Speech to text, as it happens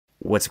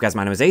What's up guys,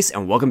 my name is Ace,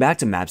 and welcome back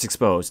to Maps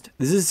Exposed.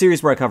 This is a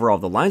series where I cover all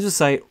the lines of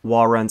sight,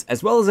 wall runs,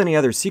 as well as any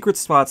other secret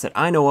spots that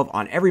I know of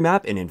on every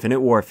map in Infinite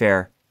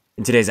Warfare.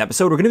 In today's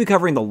episode, we're going to be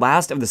covering the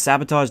last of the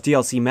Sabotage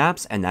DLC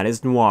maps, and that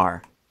is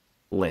Noir.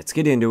 Let's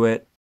get into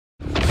it.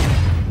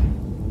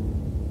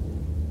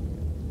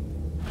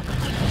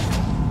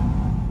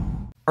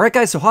 Alright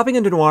guys, so hopping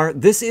into Noir,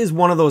 this is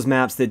one of those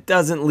maps that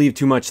doesn't leave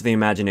too much to the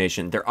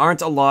imagination. There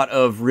aren't a lot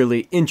of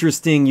really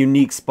interesting,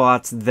 unique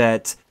spots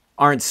that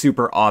aren't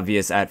super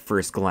obvious at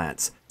first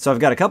glance. So I've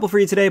got a couple for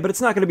you today, but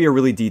it's not going to be a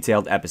really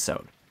detailed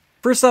episode.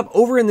 First up,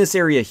 over in this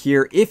area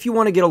here, if you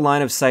want to get a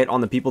line of sight on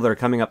the people that are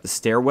coming up the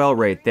stairwell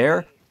right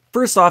there,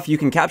 first off, you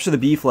can capture the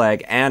B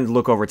flag and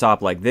look over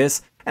top like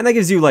this, and that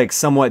gives you like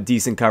somewhat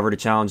decent cover to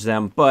challenge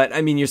them, but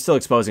I mean, you're still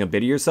exposing a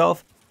bit of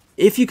yourself.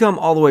 If you come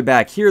all the way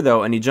back here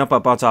though, and you jump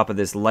up on top of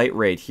this light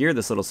right here,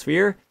 this little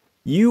sphere,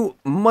 you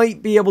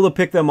might be able to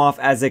pick them off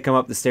as they come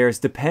up the stairs,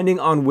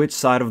 depending on which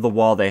side of the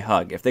wall they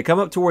hug. If they come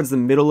up towards the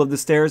middle of the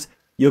stairs,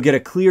 you'll get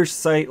a clear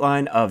sight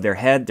line of their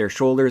head, their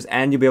shoulders,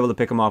 and you'll be able to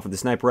pick them off with a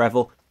sniper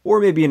rifle, or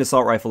maybe an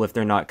assault rifle if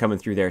they're not coming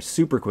through there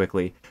super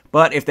quickly.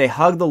 But if they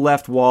hug the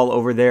left wall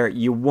over there,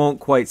 you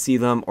won't quite see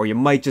them, or you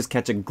might just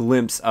catch a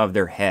glimpse of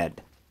their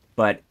head.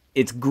 But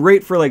it's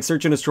great for like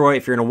search and destroy.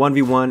 If you're in a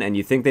 1v1 and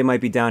you think they might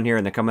be down here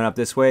and they're coming up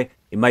this way,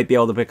 you might be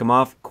able to pick them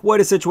off.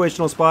 Quite a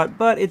situational spot,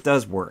 but it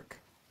does work.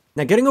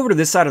 Now getting over to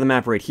this side of the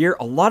map right here,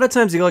 a lot of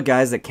times you get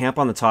guys that camp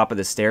on the top of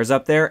the stairs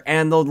up there,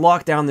 and they'll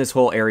lock down this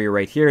whole area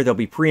right here. They'll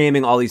be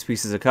pre-aiming all these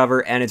pieces of cover,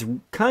 and it's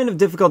kind of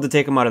difficult to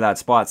take them out of that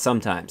spot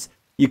sometimes.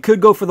 You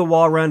could go for the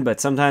wall run, but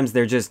sometimes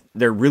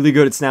they're really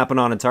good at snapping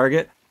on a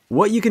target.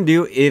 What you can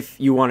do if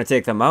you want to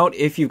take them out,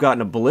 if you've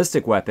gotten a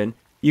ballistic weapon,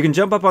 you can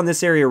jump up on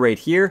this area right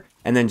here,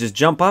 and then just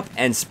jump up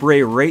and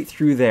spray right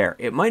through there.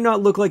 It might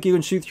not look like you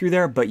can shoot through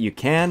there, but you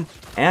can,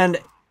 and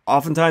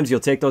oftentimes you'll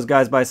take those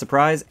guys by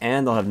surprise,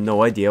 and they'll have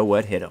no idea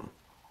what hit them.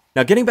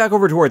 Now getting back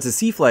over towards the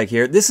C flag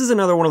here, this is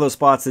another one of those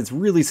spots that's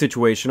really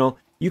situational.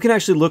 You can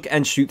actually look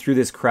and shoot through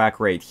this crack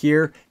right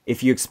here.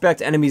 If you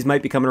expect enemies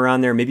might be coming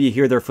around there, maybe you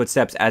hear their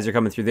footsteps as you're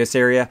coming through this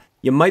area,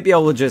 you might be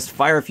able to just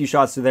fire a few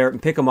shots through there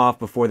and pick them off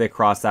before they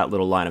cross that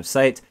little line of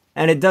sight.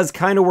 And it does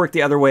kind of work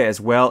the other way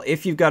as well.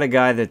 If you've got a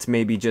guy that's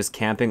maybe just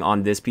camping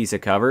on this piece of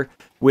cover,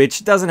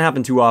 which doesn't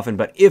happen too often,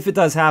 but if it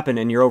does happen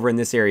and you're over in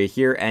this area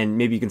here and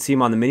maybe you can see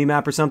him on the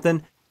mini-map or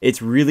something,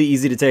 it's really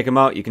easy to take him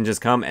out. You can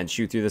just come and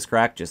shoot through this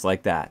crack just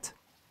like that.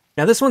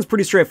 Now this one's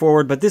pretty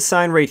straightforward, but this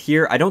sign right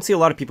here, I don't see a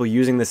lot of people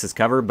using this as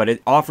cover, but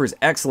it offers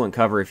excellent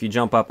cover if you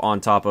jump up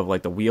on top of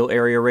like the wheel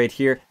area right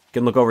here. You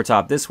can look over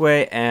top this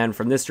way, and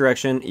from this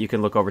direction, you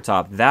can look over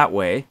top that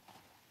way.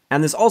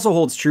 And this also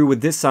holds true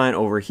with this sign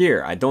over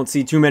here. I don't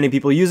see too many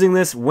people using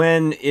this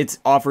when it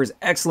offers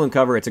excellent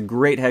cover. It's a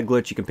great head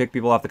glitch. You can pick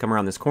people off that come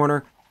around this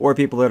corner, or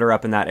people that are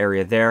up in that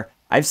area there.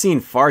 I've seen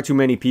far too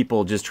many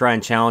people just try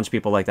and challenge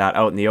people like that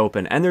out in the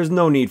open, and there's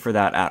no need for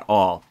that at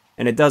all.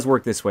 And it does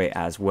work this way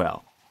as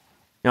well.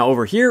 Now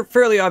over here,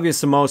 fairly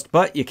obvious to most,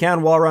 but you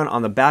can wall run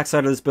on the back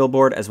side of this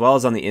billboard as well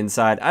as on the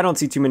inside. I don't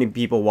see too many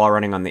people wall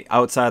running on the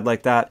outside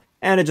like that,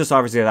 and it just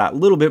offers you that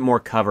little bit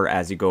more cover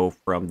as you go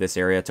from this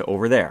area to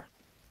over there.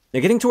 Now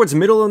getting towards the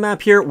middle of the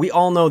map here, we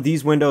all know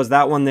these windows,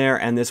 that one there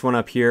and this one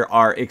up here,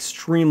 are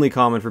extremely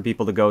common for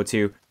people to go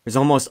to. There's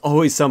almost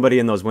always somebody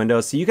in those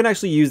windows, so you can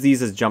actually use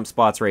these as jump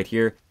spots right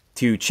here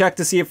to check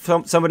to see if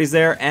somebody's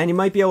there, and you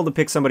might be able to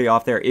pick somebody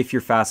off there if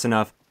you're fast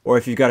enough, or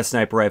if you've got a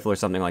sniper rifle or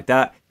something like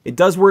that. It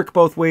does work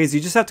both ways. You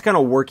just have to kind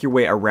of work your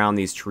way around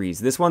these trees.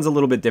 This one's a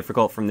little bit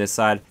difficult from this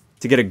side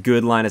to get a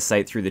good line of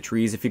sight through the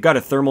trees. If you've got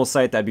a thermal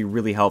sight, that'd be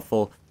really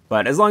helpful.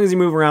 But as long as you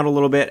move around a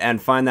little bit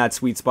and find that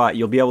sweet spot,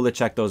 you'll be able to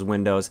check those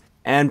windows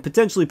and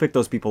potentially pick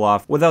those people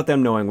off without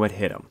them knowing what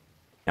hit them.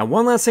 Now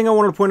one last thing I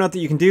wanted to point out that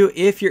you can do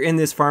if you're in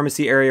this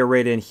pharmacy area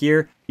right in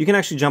here, you can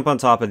actually jump on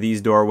top of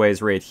these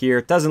doorways right here.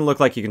 It doesn't look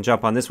like you can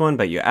jump on this one,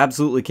 but you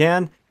absolutely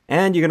can.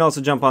 And you can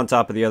also jump on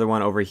top of the other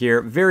one over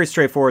here. Very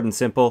straightforward and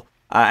simple.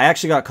 I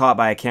actually got caught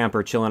by a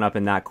camper chilling up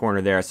in that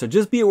corner there, so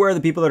just be aware of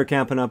the people that are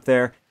camping up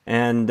there.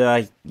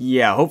 And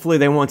yeah, hopefully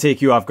they won't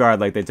take you off guard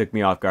like they took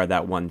me off guard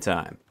that one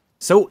time.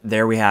 So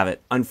there we have it.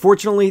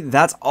 Unfortunately,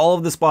 that's all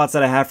of the spots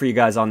that I have for you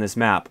guys on this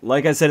map.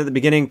 Like I said at the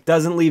beginning,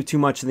 doesn't leave too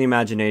much to the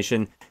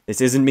imagination.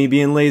 This isn't me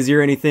being lazy or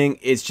anything,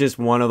 it's just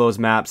one of those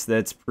maps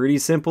that's pretty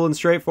simple and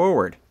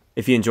straightforward.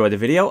 If you enjoyed the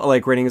video, a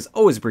like rating is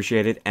always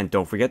appreciated, and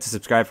don't forget to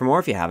subscribe for more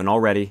if you haven't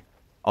already.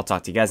 I'll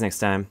talk to you guys next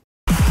time.